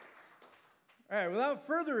All right, without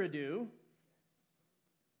further ado,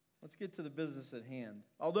 let's get to the business at hand.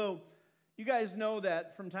 Although, you guys know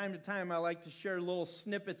that from time to time I like to share little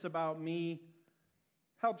snippets about me.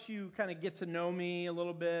 Helps you kind of get to know me a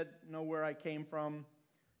little bit, know where I came from.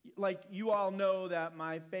 Like, you all know that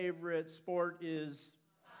my favorite sport is...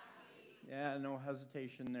 Yeah, no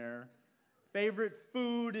hesitation there. Favorite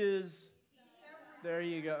food is... There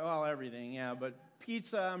you go. Well, everything, yeah. But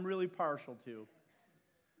pizza I'm really partial to.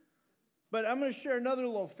 But I'm going to share another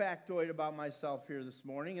little factoid about myself here this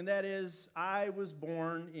morning, and that is I was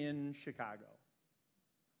born in Chicago.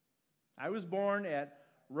 I was born at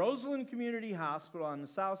Roseland Community Hospital on the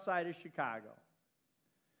south side of Chicago.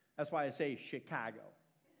 That's why I say Chicago.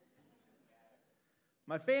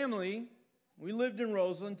 My family, we lived in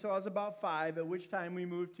Roseland until I was about 5, at which time we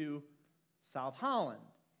moved to South Holland.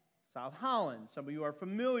 South Holland. Some of you are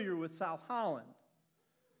familiar with South Holland.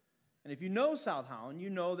 And if you know South Holland, you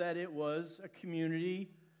know that it was a community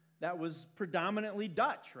that was predominantly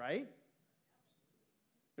Dutch, right?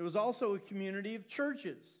 It was also a community of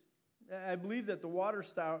churches. I believe that the water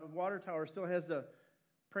tower still has the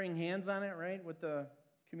praying hands on it, right? With the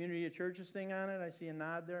community of churches thing on it. I see a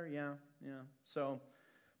nod there. Yeah. So,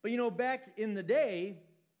 but you know, back in the day,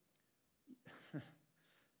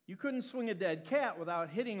 you couldn't swing a dead cat without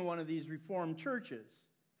hitting one of these Reformed churches,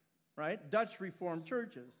 right? Dutch Reformed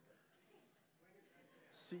churches.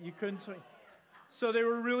 So you couldn't swing. So they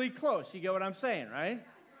were really close. You get what I'm saying, right?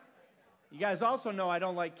 You guys also know I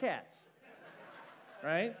don't like cats,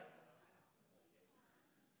 right?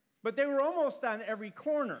 But they were almost on every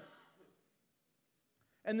corner.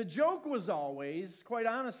 And the joke was always, quite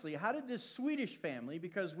honestly, how did this Swedish family,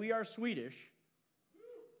 because we are Swedish,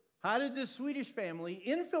 how did this Swedish family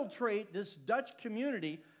infiltrate this Dutch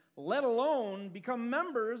community, let alone become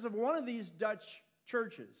members of one of these Dutch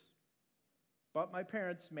churches? But my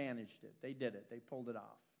parents managed it. They did it. They pulled it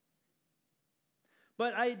off.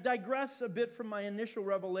 But I digress a bit from my initial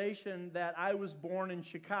revelation that I was born in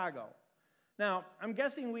Chicago. Now, I'm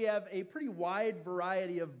guessing we have a pretty wide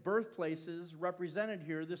variety of birthplaces represented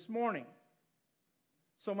here this morning.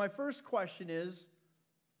 So my first question is,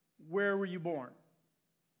 where were you born?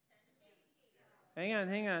 Hang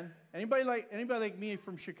on. Anybody like me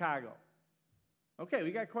from Chicago? Okay,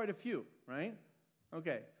 we got quite a few, right?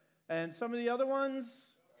 Okay. And some of the other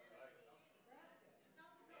ones?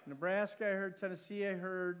 Nebraska, I heard. Tennessee, I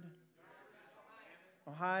heard.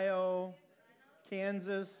 Ohio.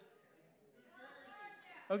 Kansas.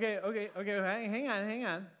 Okay, hang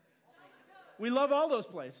on. We love all those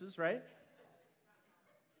places, right?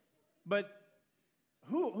 But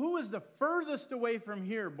who is the furthest away from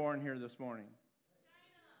here born here this morning?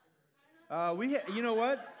 You know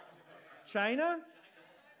what? China?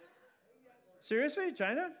 Seriously?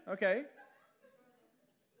 China? Okay.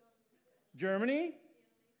 Germany?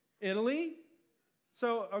 Italy?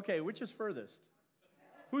 So, okay, which is furthest?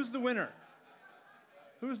 Who's the winner?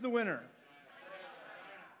 Who's the winner?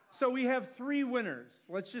 So we have 3 winners.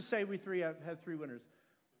 Let's just say we have 3 winners.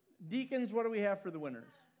 Deacons, what do we have for the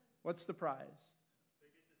winners? What's the prize?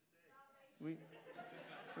 We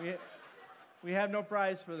have no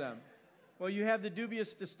prize for them. Well, you have the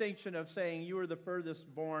dubious distinction of saying you are the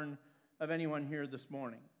furthest born of anyone here this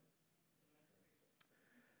morning.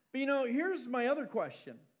 But you know, here's my other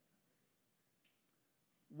question.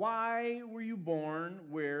 Why were you born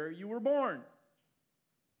where you were born?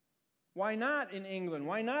 Why not in England?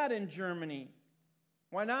 Why not in Germany?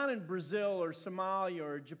 Why not in Brazil or Somalia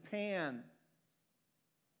or Japan?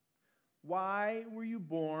 Why were you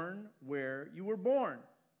born where you were born?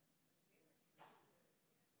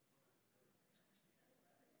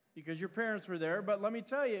 Because your parents were there, but let me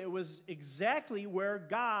tell you, it was exactly where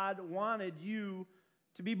God wanted you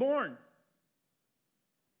to be born.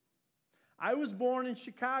 I was born in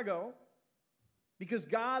Chicago because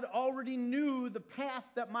God already knew the path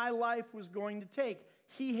that my life was going to take.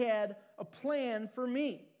 He had a plan for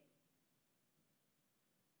me.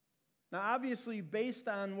 Now, obviously, based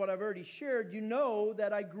on what I've already shared, you know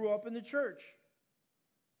that I grew up in the church.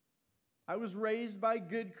 I was raised by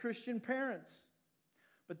good Christian parents.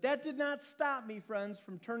 But that did not stop me, friends,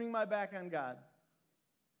 from turning my back on God.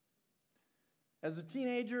 As a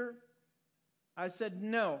teenager, I said,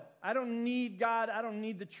 no, I don't need God. I don't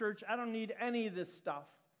need the church. I don't need any of this stuff.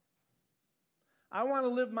 I want to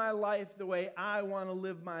live my life the way I want to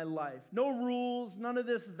live my life. No rules, none of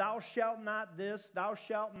this, thou shalt not this, thou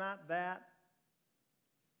shalt not that.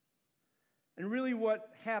 And really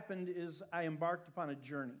what happened is I embarked upon a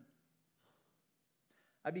journey.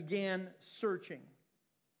 I began searching.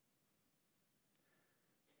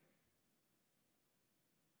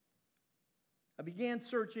 I began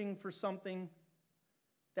searching for something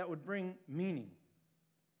that would bring meaning.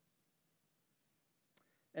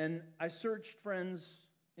 And I searched, friends,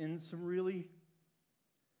 in some really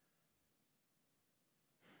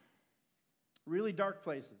dark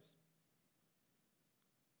places.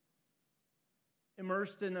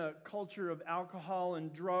 Immersed in a culture of alcohol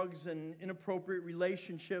and drugs and inappropriate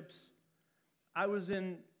relationships, I was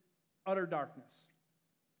in utter darkness.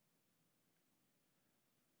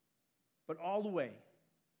 But all the way,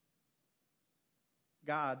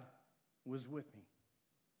 God was with me.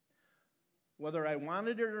 Whether I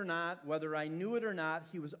wanted it or not, whether I knew it or not,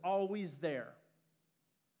 He was always there.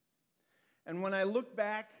 And when I look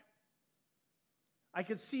back, I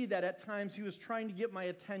could see that at times He was trying to get my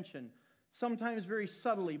attention, sometimes very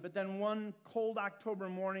subtly, but then one cold October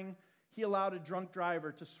morning, He allowed a drunk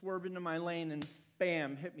driver to swerve into my lane and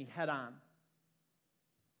bam, hit me head on.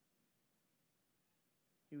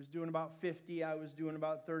 He was doing about 50, I was doing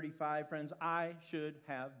about 35. Friends, I should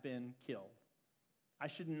have been killed. I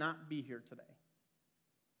should not be here today.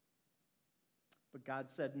 But God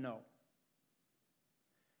said no.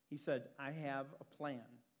 He said, I have a plan.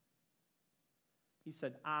 He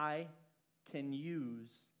said, I can use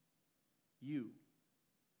you.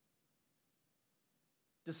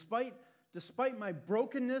 Despite my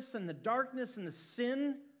brokenness and the darkness and the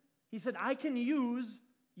sin, He said, I can use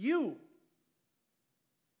you.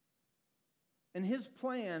 And His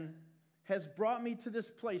plan has brought me to this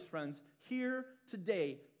place, friends, here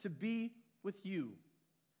today to be with you,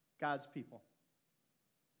 God's people.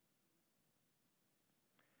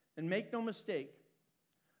 And make no mistake,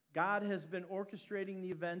 God has been orchestrating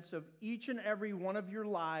the events of each and every one of your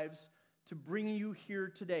lives to bring you here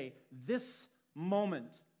today, this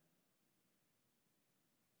moment.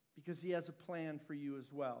 Because He has a plan for you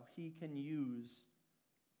as well. He can use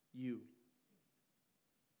you.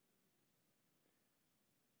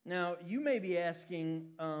 Now, you may be asking,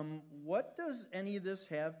 what does any of this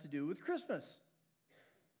have to do with Christmas?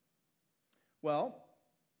 Well,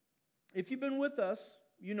 if you've been with us,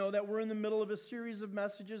 you know that we're in the middle of a series of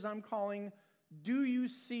messages I'm calling, Do You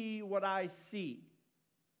See What I See?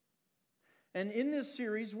 And in this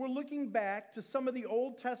series, we're looking back to some of the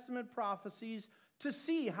Old Testament prophecies to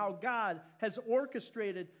see how God has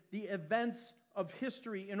orchestrated the events of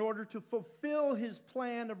history in order to fulfill His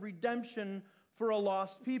plan of redemption for a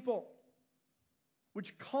lost people,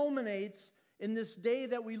 which culminates in this day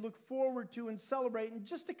that we look forward to and celebrate in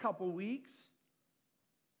just a couple weeks,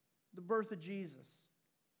 the birth of Jesus,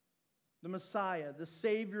 the Messiah, the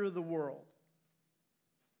Savior of the world.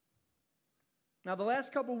 Now, the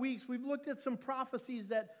last couple weeks, we've looked at some prophecies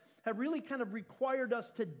that have really kind of required us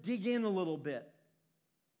to dig in a little bit.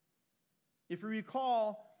 If you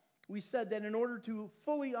recall, we said that in order to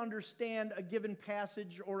fully understand a given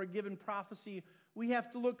passage or a given prophecy, we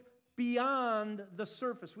have to look beyond the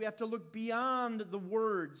surface. We have to look beyond the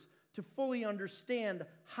words to fully understand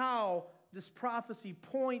how this prophecy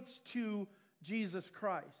points to Jesus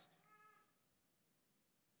Christ.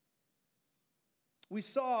 We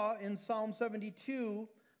saw in Psalm 72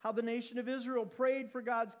 how the nation of Israel prayed for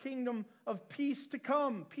God's kingdom of peace to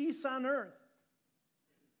come, peace on earth.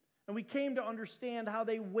 And we came to understand how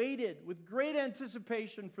they waited with great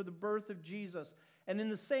anticipation for the birth of Jesus. And in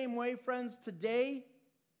the same way, friends, today,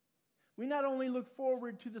 we not only look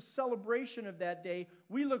forward to the celebration of that day,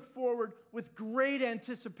 we look forward with great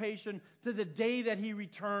anticipation to the day that He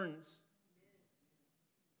returns.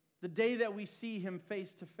 The day that we see Him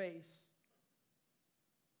face to face.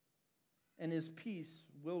 And His peace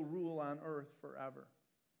will rule on earth forever.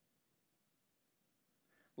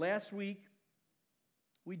 Last week,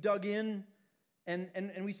 we dug in and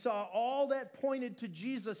we saw all that pointed to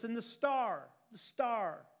Jesus and the star,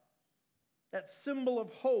 that symbol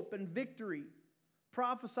of hope and victory,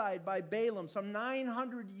 prophesied by Balaam some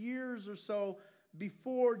 900 years or so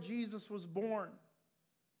before Jesus was born.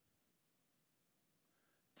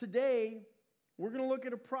 Today, we're going to look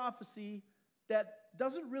at a prophecy that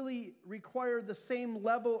doesn't really require the same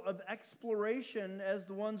level of exploration as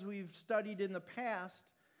the ones we've studied in the past.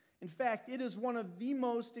 In fact, it is one of the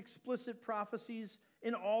most explicit prophecies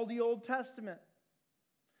in all the Old Testament.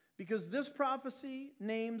 Because this prophecy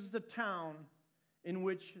names the town in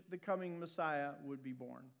which the coming Messiah would be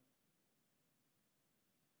born.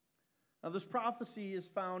 Now, this prophecy is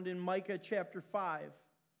found in Micah chapter 5. If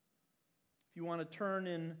you want to turn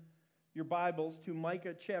in your Bibles to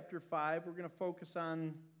Micah chapter 5, we're going to focus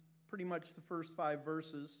on pretty much the first 5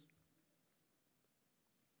 verses.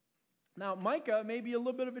 Now, Micah may be a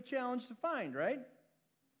little bit of a challenge to find, right?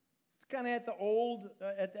 It's kind of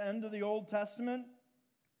at the end of the Old Testament.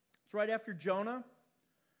 It's right after Jonah.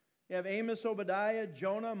 You have Amos, Obadiah,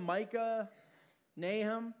 Jonah, Micah,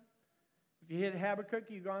 Nahum. If you hit Habakkuk,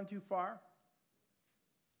 you've gone too far.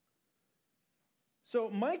 So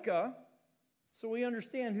Micah, so we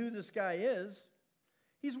understand who this guy is,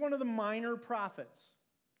 he's one of the minor prophets.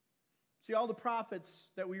 See, all the prophets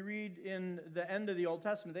that we read in the end of the Old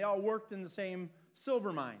Testament, they all worked in the same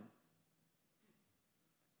silver mine.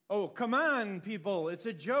 Oh, come on, people. It's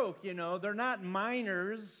a joke, you know. They're not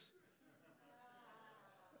miners.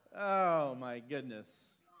 Oh, my goodness.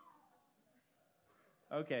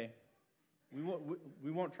 Okay.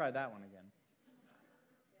 We won't try that one again.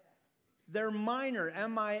 They're minor,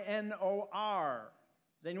 M-I-N-O-R.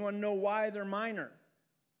 Does anyone know why they're minor?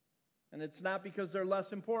 And it's not because they're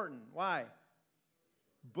less important. Why?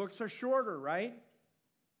 Books are shorter, right?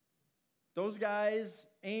 Those guys,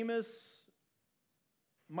 Amos,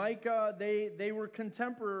 Micah, they were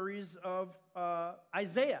contemporaries of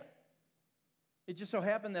Isaiah. It just so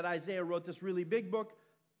happened that Isaiah wrote this really big book.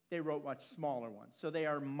 They wrote much smaller ones. So they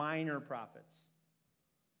are minor prophets.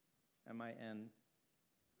 M-I-N.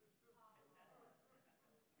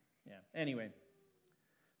 Yeah, anyway.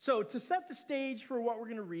 So to set the stage for what we're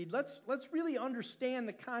going to read, let's really understand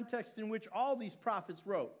the context in which all these prophets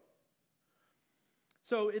wrote.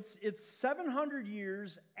 So it's 700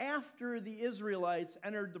 years after the Israelites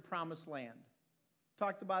entered the Promised Land.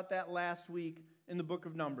 Talked about that last week in the book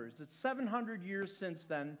of Numbers. It's 700 years since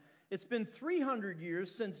then. It's been 300 years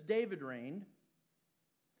since David reigned.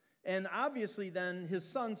 And obviously then his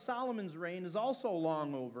son Solomon's reign is also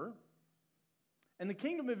long over. And the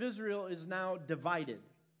kingdom of Israel is now divided.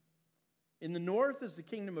 In the north is the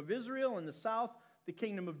kingdom of Israel, in the south, the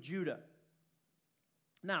kingdom of Judah.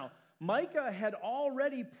 Now, Micah had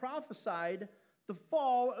already prophesied the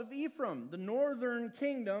fall of Ephraim, the northern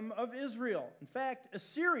kingdom of Israel. In fact,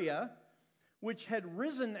 Assyria, which had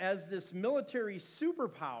risen as this military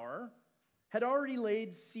superpower, had already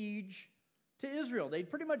laid siege to Israel. They'd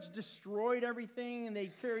pretty much destroyed everything, and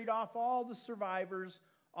they carried off all the survivors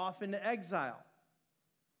off into exile.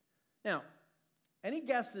 Now, any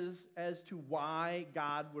guesses as to why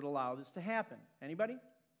God would allow this to happen? Anybody?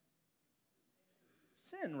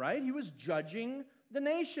 Sin, right? He was judging the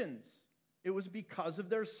nations. It was because of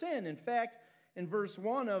their sin. In fact, in verse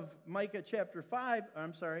 1 of Micah chapter 5,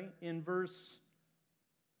 in verse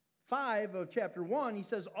 5 of chapter 1, he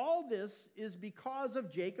says, all this is because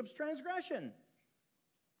of Jacob's transgression,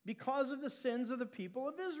 because of the sins of the people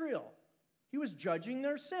of Israel. He was judging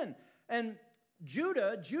their sin. And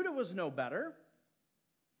Judah was no better.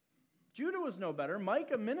 Judah was no better.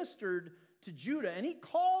 Micah ministered to Judah, and he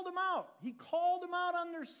called them out. He called them out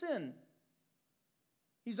on their sin.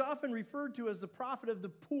 He's often referred to as the prophet of the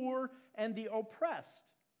poor and the oppressed.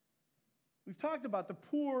 We've talked about the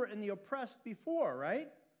poor and the oppressed before, right?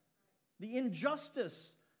 The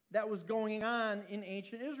injustice that was going on in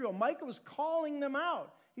ancient Israel. Micah was calling them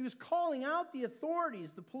out. He was calling out the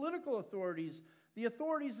authorities, the political authorities, the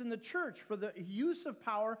authorities in the church for the use of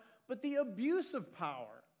power, but the abuse of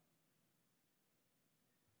power.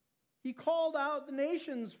 He called out the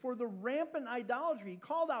nations for the rampant idolatry. He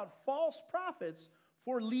called out false prophets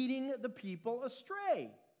for leading the people astray.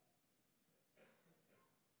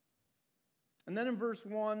 And then in verse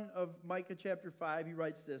 1 of Micah chapter 5, he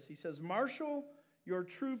writes this. He says, marshal your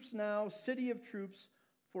troops now, city of troops,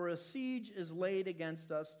 for a siege is laid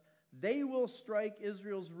against us. They will strike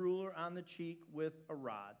Israel's ruler on the cheek with a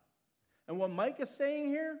rod. And what Micah's saying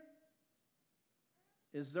here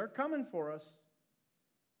is they're coming for us.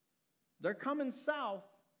 They're coming south,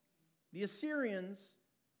 the Assyrians,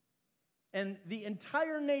 and the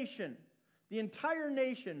entire nation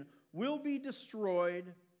will be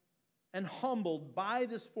destroyed and humbled by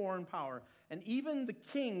this foreign power. And even the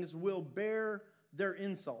kings will bear their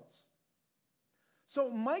insults.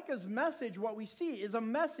 So Micah's message, what we see, is a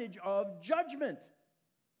message of judgment.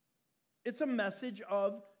 It's a message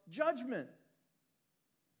of judgment.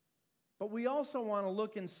 But we also want to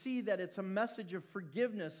look and see that it's a message of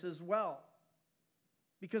forgiveness as well.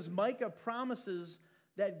 Because Micah promises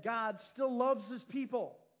that God still loves his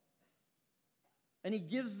people. And he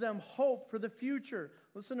gives them hope for the future.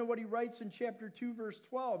 Listen to what he writes in chapter 2, verse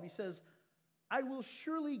 12. He says, I will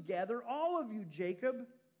surely gather all of you, Jacob.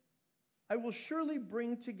 I will surely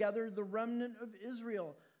bring together the remnant of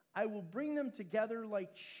Israel. I will bring them together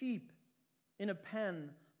like sheep in a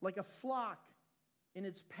pen, like a flock in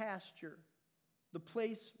its pasture. The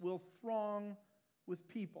place will throng with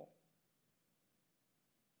people.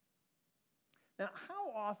 Now,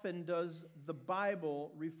 how often does the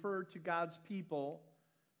Bible refer to God's people?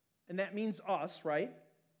 And that means us, right?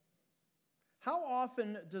 How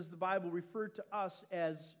often does the Bible refer to us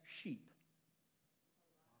as sheep?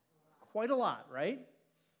 Quite a lot, right?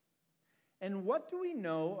 And what do we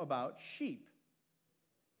know about sheep?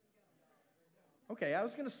 Okay, I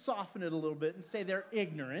was going to soften it a little bit and say they're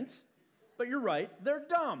ignorant, but you're right, they're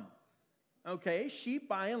dumb. Okay, sheep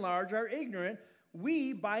by and large are ignorant.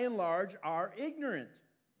 We by and large are ignorant.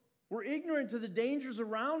 We're ignorant to the dangers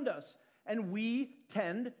around us, and we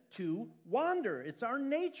tend to wander. It's our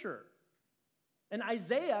nature. And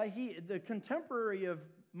Isaiah, the contemporary of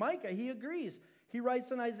Micah, he agrees. He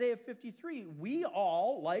writes in Isaiah 53, we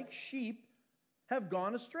all, like sheep, have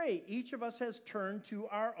gone astray. Each of us has turned to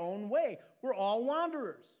our own way. We're all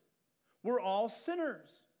wanderers. We're all sinners.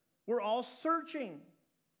 We're all searching.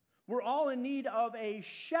 We're all in need of a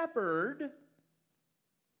shepherd.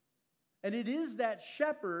 And it is that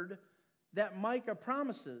shepherd that Micah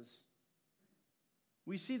promises.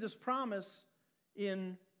 We see this promise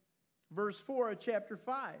in verse 4 of chapter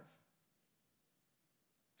 5. It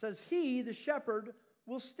says, he, the shepherd,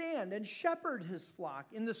 will stand and shepherd his flock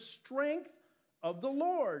in the strength of the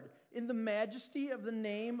Lord, in the majesty of the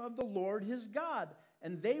name of the Lord his God.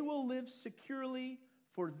 And they will live securely,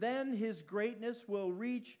 for then his greatness will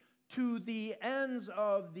reach to the ends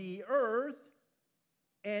of the earth,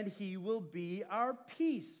 and he will be our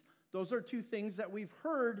peace. Those are two things that we've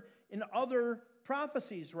heard in other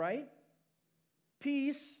prophecies, right?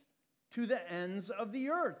 Peace to the ends of the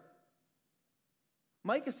earth.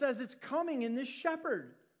 Micah says it's coming in this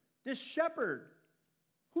shepherd. This shepherd.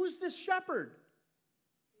 Who's this shepherd?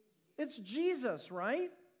 It's Jesus, right?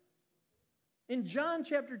 In John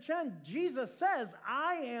chapter 10, Jesus says,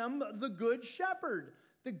 I am the good shepherd.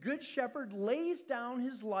 The good shepherd lays down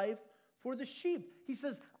his life for the sheep. He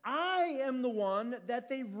says, I am the one that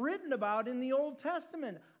they've written about in the Old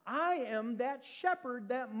Testament. I am that shepherd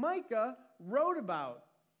that Micah wrote about.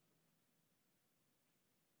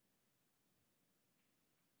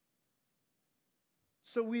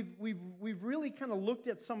 So we've really kind of looked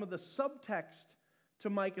at some of the subtext to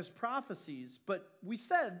Micah's prophecies, but we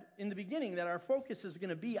said in the beginning that our focus is going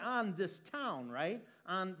to be on this town, right?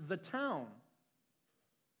 On the town.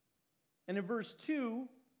 And in verse 2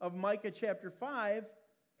 of Micah chapter 5,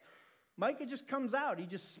 Micah just comes out. He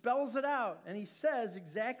just spells it out, and he says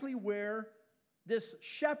exactly where this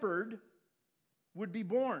shepherd would be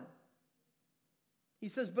born. He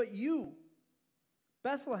says, but you,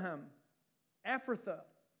 Bethlehem, Ephrathah,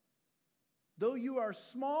 though you are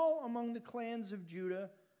small among the clans of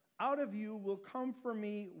Judah, out of you will come for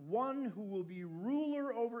me one who will be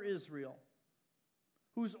ruler over Israel,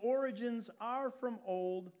 whose origins are from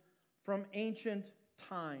old, from ancient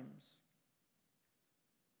times.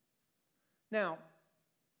 Now,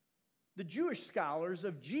 the Jewish scholars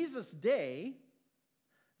of Jesus' day,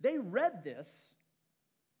 they read this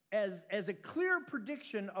as a clear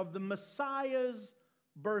prediction of the Messiah's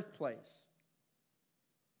birthplace.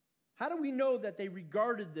 How do we know that they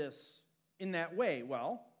regarded this in that way?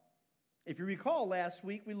 Well, if you recall last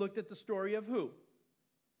week, we looked at the story of who?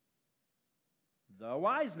 The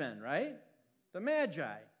wise men, right? The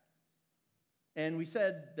Magi. And we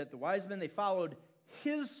said that the wise men, they followed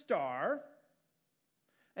his star,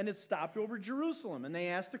 and it stopped over Jerusalem. And they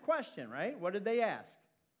asked a question, right? What did they ask?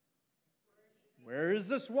 Where is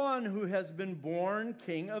this one who has been born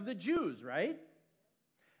King of the Jews, right?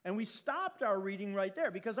 And we stopped our reading right there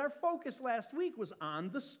because our focus last week was on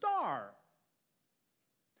the star.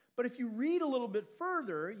 But if you read a little bit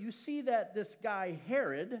further, you see that this guy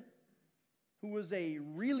Herod, who was a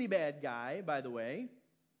really bad guy, by the way,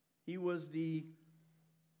 he was the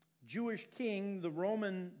Jewish king, the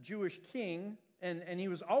Roman Jewish king, and he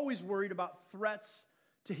was always worried about threats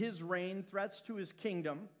to his reign, threats to his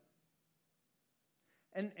kingdom.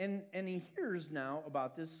 And he hears now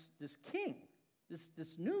about this king.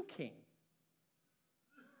 This new king.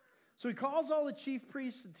 So he calls all the chief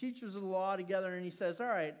priests and teachers of the law together, and he says, all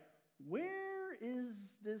right, where is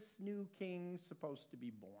this new king supposed to be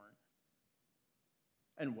born?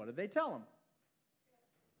 And what did they tell him?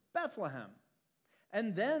 Bethlehem.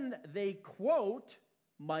 And then they quote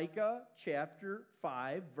Micah chapter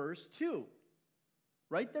 5, verse 2.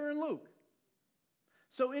 Right there in Luke.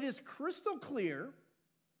 So it is crystal clear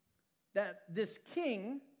that this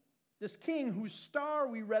king whose star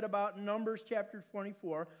we read about in Numbers chapter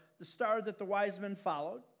 24, the star that the wise men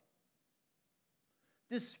followed,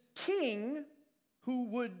 this king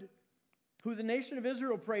who the nation of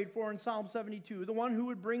Israel prayed for in Psalm 72, the one who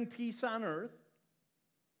would bring peace on earth,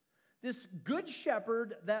 this good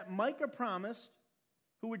shepherd that Micah promised,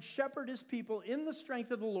 who would shepherd his people in the strength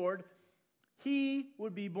of the Lord, he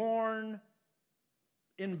would be born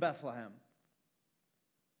in Bethlehem.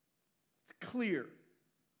 It's clear.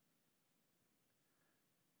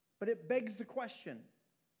 But it begs the question,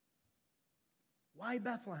 why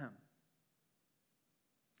Bethlehem?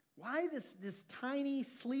 Why this tiny,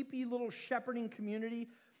 sleepy little shepherding community?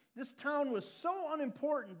 This town was so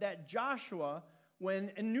unimportant that Joshua,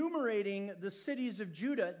 when enumerating the cities of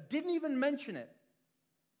Judah, didn't even mention it.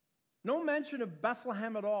 No mention of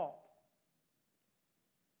Bethlehem at all.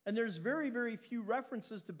 And there's very, very few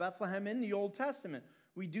references to Bethlehem in the Old Testament.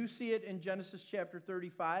 We do see it in Genesis chapter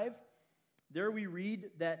 35. There we read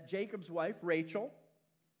that Jacob's wife, Rachel,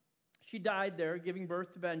 she died there giving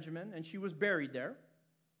birth to Benjamin, and she was buried there.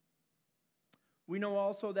 We know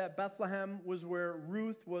also that Bethlehem was where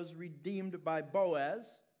Ruth was redeemed by Boaz,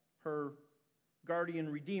 her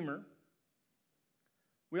guardian redeemer.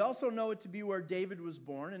 We also know it to be where David was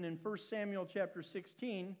born, and in 1 Samuel chapter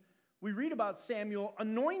 16, we read about Samuel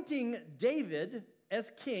anointing David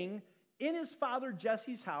as king in his father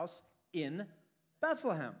Jesse's house in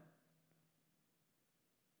Bethlehem.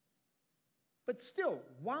 But still,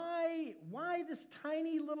 why this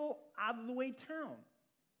tiny little out-of-the-way town?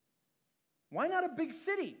 Why not a big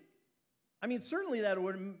city? I mean, certainly that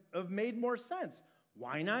would have made more sense.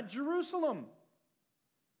 Why not Jerusalem?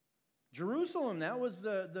 Jerusalem, that was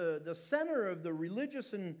the center of the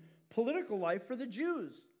religious and political life for the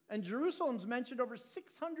Jews. And Jerusalem's mentioned over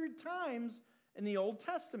 600 times in the Old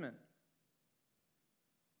Testament.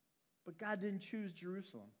 But God didn't choose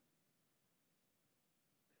Jerusalem.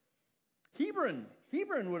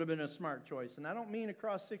 Hebron would have been a smart choice. And I don't mean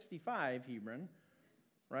across 65, Hebron,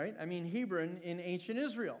 right? I mean Hebron in ancient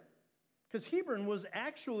Israel. Because Hebron was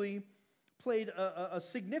actually played a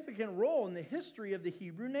significant role in the history of the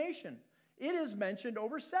Hebrew nation. It is mentioned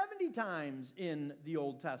over 70 times in the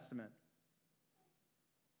Old Testament.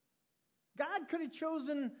 God could have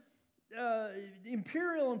chosen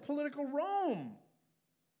imperial and political Rome.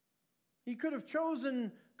 He could have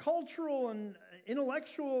chosen cultural and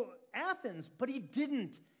intellectual Athens, but he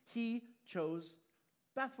didn't. He chose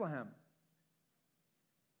Bethlehem.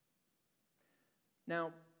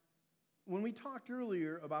 Now, when we talked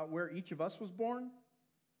earlier about where each of us was born,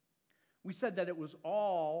 we said that it was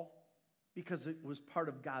all because it was part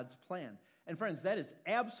of God's plan. And friends, that is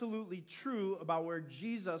absolutely true about where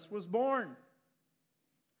Jesus was born.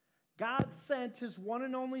 God sent his one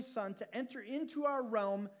and only Son to enter into our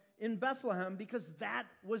realm in Bethlehem because that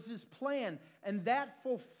was his plan. And that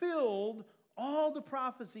fulfilled all the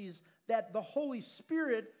prophecies that the Holy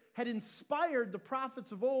Spirit had inspired the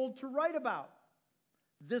prophets of old to write about.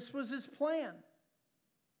 This was his plan.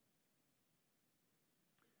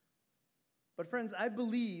 But friends, I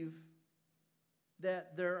believe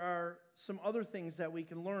that there are some other things that we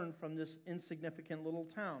can learn from this insignificant little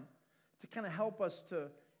town to kind of help us to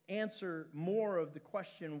answer more of the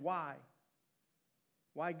question why.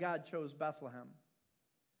 Why God chose Bethlehem.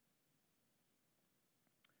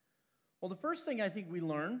 Well, the first thing I think we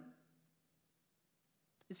learn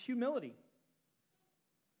is humility.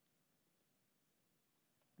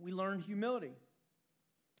 We learn humility.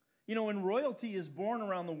 You know, when royalty is born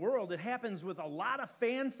around the world, it happens with a lot of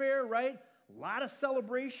fanfare, right? A lot of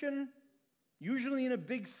celebration, usually in a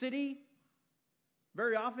big city,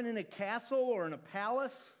 very often in a castle or in a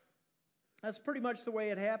palace. That's pretty much the way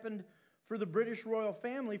it happened for the British royal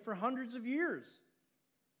family for hundreds of years.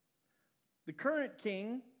 The current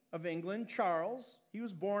king of England, Charles, he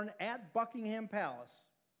was born at Buckingham Palace.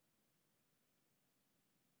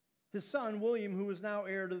 His son, William, who is now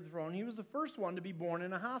heir to the throne, he was the first one to be born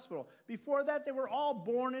in a hospital. Before that, they were all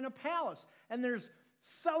born in a palace. And there's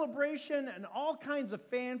celebration and all kinds of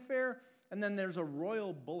fanfare. And then there's a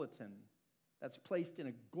royal bulletin that's placed in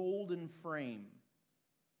a golden frame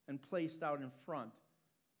and placed out in front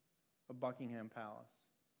of Buckingham Palace.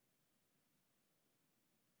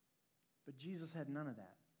 But Jesus had none of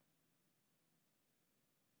that.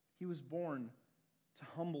 He was born to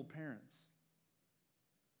humble parents.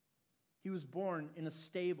 He was born in a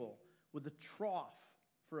stable with a trough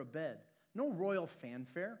for a bed. No royal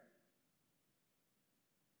fanfare.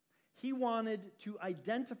 He wanted to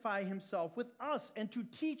identify himself with us and to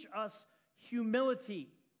teach us humility.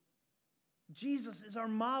 Jesus is our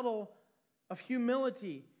model of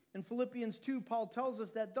humility. In Philippians 2, Paul tells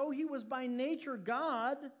us that though he was by nature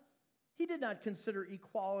God, he did not consider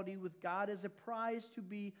equality with God as a prize to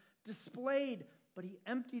be displayed, but he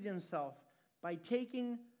emptied himself by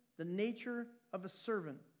taking the nature of a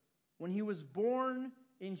servant. When he was born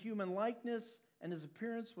in human likeness and his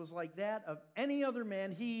appearance was like that of any other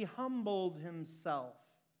man, he humbled himself.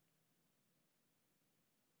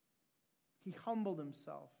 He humbled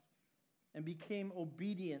himself and became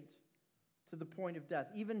obedient to the point of death,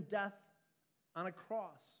 even death on a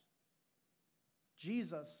cross.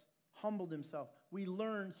 Jesus humbled himself. We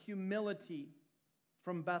learn humility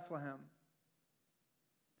from Bethlehem.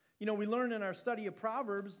 You know, we learn in our study of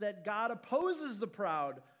Proverbs that God opposes the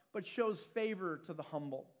proud, but shows favor to the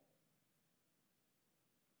humble.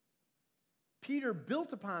 Peter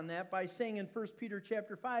built upon that by saying in 1 Peter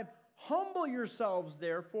chapter 5, "Humble yourselves,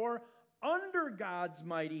 therefore, under God's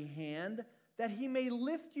mighty hand, that he may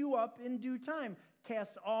lift you up in due time.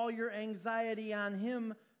 Cast all your anxiety on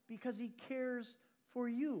him, because he cares for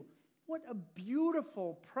you." What a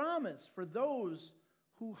beautiful promise for those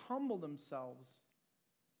who humble themselves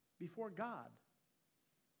before God.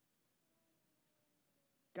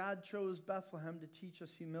 God chose Bethlehem to teach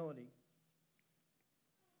us humility.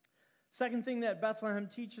 Second thing that Bethlehem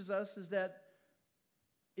teaches us is that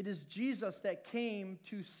it is Jesus that came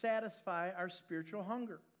to satisfy our spiritual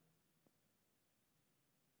hunger.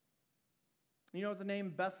 You know what the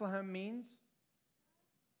name Bethlehem means?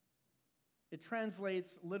 It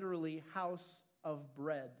translates literally house of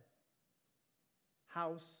bread.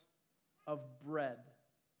 House of bread.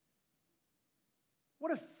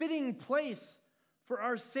 What a fitting place for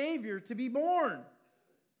our Savior to be born.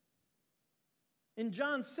 In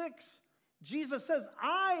John 6, Jesus says,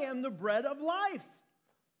 "I am the bread of life.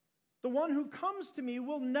 The one who comes to me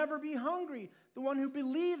will never be hungry. The one who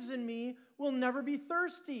believes in me will never be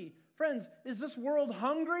thirsty." Friends, is this world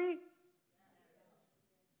hungry?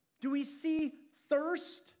 Do we see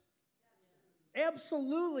thirst?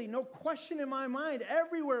 Absolutely, no question in my mind.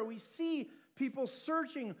 Everywhere we see people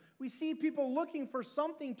searching. We see people looking for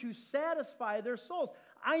something to satisfy their souls.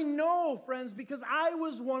 I know, friends, because I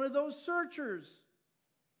was one of those searchers.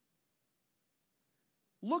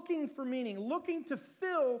 Looking for meaning, looking to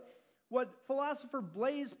fill what philosopher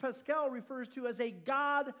Blaise Pascal refers to as a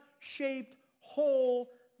God-shaped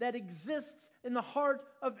hole that exists in the heart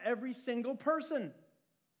of every single person.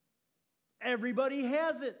 Everybody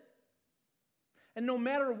has it. And no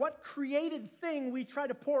matter what created thing we try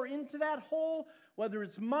to pour into that hole, whether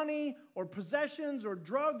it's money or possessions or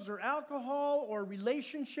drugs or alcohol or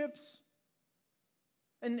relationships,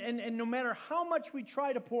 and no matter how much we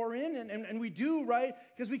try to pour in, and we do, right?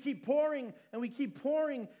 Because we keep pouring and we keep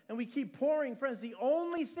pouring and we keep pouring. Friends, the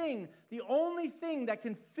only thing that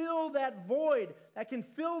can fill that void, that can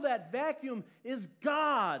fill that vacuum is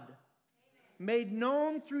God. Amen. Made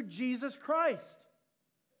known through Jesus Christ.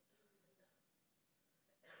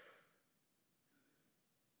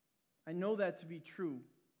 I know that to be true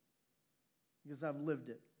because I've lived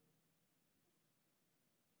it.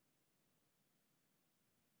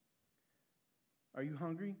 Are you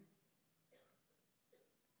hungry?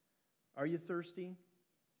 Are you thirsty?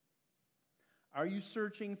 Are you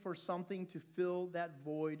searching for something to fill that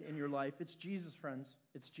void in your life? It's Jesus, friends.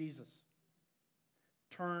 It's Jesus.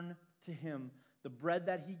 Turn to Him. The bread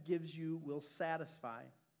that He gives you will satisfy,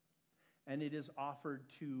 and it is offered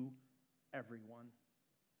to everyone.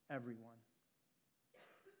 Everyone.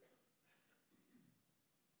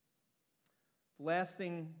 The last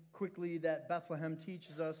thing quickly that Bethlehem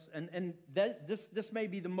teaches us, and this may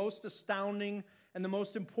be the most astounding and the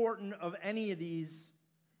most important of any of these.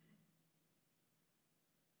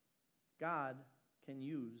 God can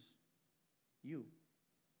use you.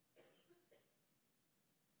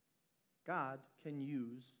 God can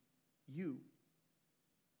use you.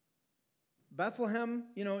 Bethlehem,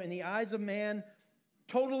 in the eyes of man,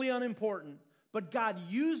 totally unimportant. But God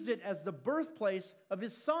used it as the birthplace of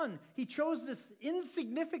His Son. He chose this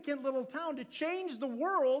insignificant little town to change the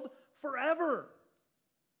world forever.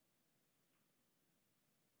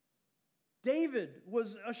 David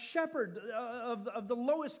was a shepherd of the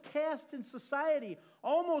lowest caste in society,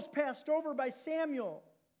 almost passed over by Samuel.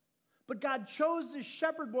 But God chose this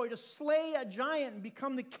shepherd boy to slay a giant and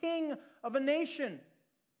become the king of a nation.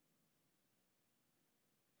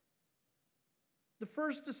 The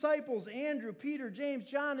first disciples, Andrew, Peter, James,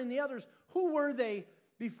 John, and the others, who were they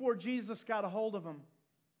before Jesus got a hold of them?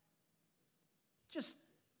 Just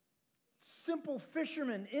simple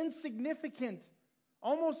fishermen, insignificant,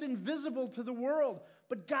 almost invisible to the world.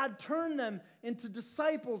 But God turned them into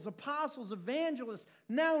disciples, apostles, evangelists,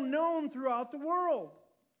 now known throughout the world.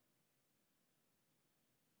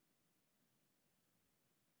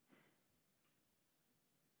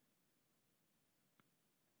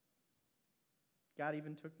 God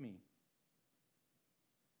even took me.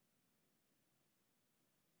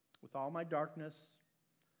 With all my darkness,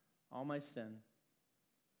 all my sin.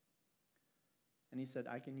 And He said,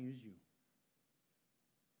 I can use you.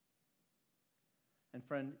 And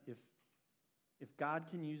friend, if God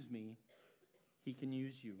can use me, He can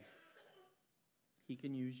use you. He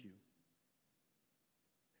can use you.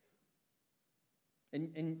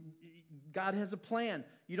 And God has a plan.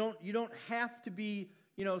 You don't have to be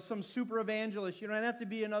some super evangelist. You don't have to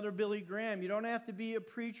be another Billy Graham. You don't have to be a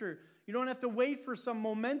preacher. You don't have to wait for some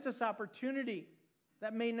momentous opportunity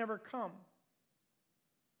that may never come.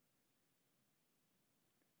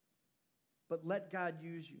 But let God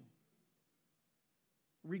use you.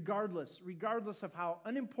 Regardless of how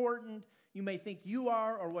unimportant you may think you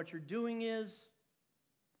are or what you're doing is,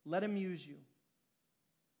 let Him use you.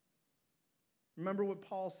 Remember what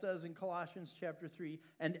Paul says in Colossians chapter 3,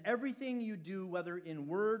 and everything you do, whether in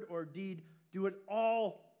word or deed, do it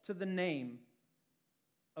all to the name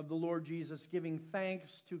of the Lord Jesus, giving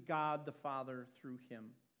thanks to God the Father through Him.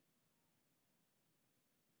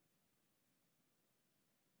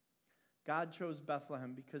 God chose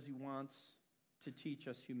Bethlehem because He wants to teach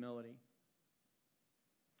us humility.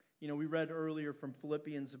 We read earlier from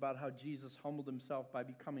Philippians about how Jesus humbled Himself by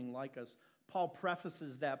becoming like us. Paul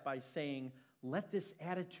prefaces that by saying, let this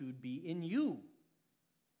attitude be in you,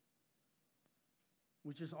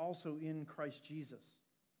 which is also in Christ Jesus.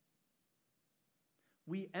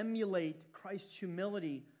 We emulate Christ's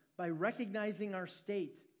humility by recognizing our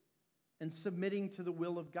state and submitting to the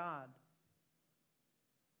will of God.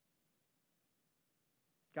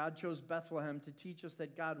 God chose Bethlehem to teach us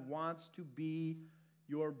that God wants to be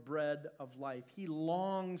your bread of life. He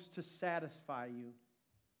longs to satisfy you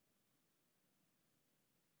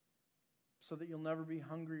so that you'll never be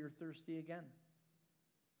hungry or thirsty again.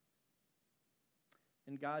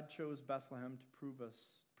 And God chose Bethlehem to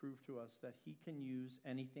prove to us that He can use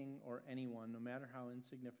anything or anyone, no matter how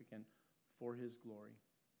insignificant, for His glory.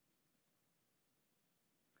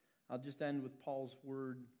 I'll just end with Paul's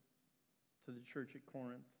word to the church at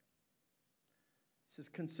Corinth. He says,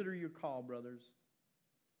 consider your call, brothers.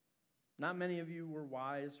 Not many of you were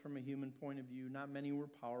wise from a human point of view. Not many were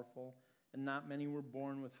powerful, and not many were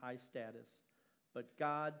born with high status. But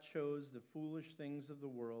God chose the foolish things of the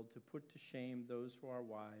world to put to shame those who are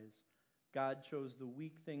wise. God chose the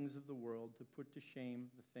weak things of the world to put to shame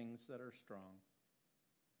the things that are strong.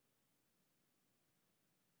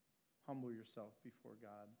 Humble yourself before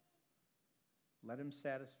God. Let Him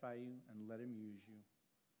satisfy you and let Him use you.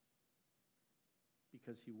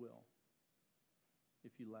 Because He will,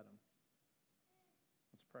 if you let Him.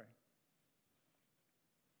 Let's pray.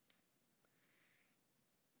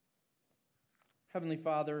 Heavenly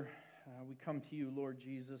Father, we come to You, Lord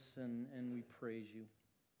Jesus, and we praise You.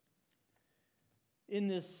 In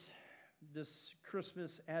this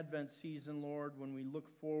Christmas Advent season, Lord, when we look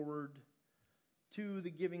forward to the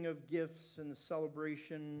giving of gifts and the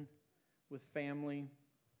celebration with family,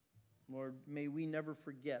 Lord, may we never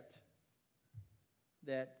forget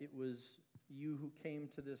that it was You who came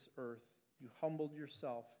to this earth. You humbled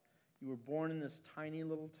Yourself. You were born in this tiny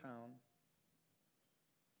little town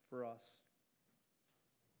for us,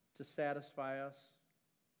 to satisfy us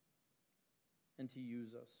and to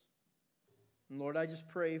use us. And Lord, I just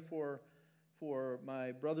pray for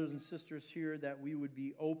my brothers and sisters here that we would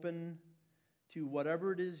be open to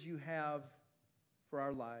whatever it is You have for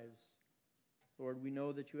our lives. Lord, we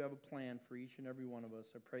know that You have a plan for each and every one of us.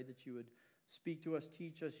 I pray that You would speak to us,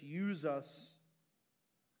 teach us, use us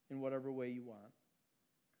in whatever way You want.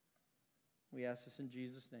 We ask this in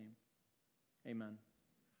Jesus' name. Amen.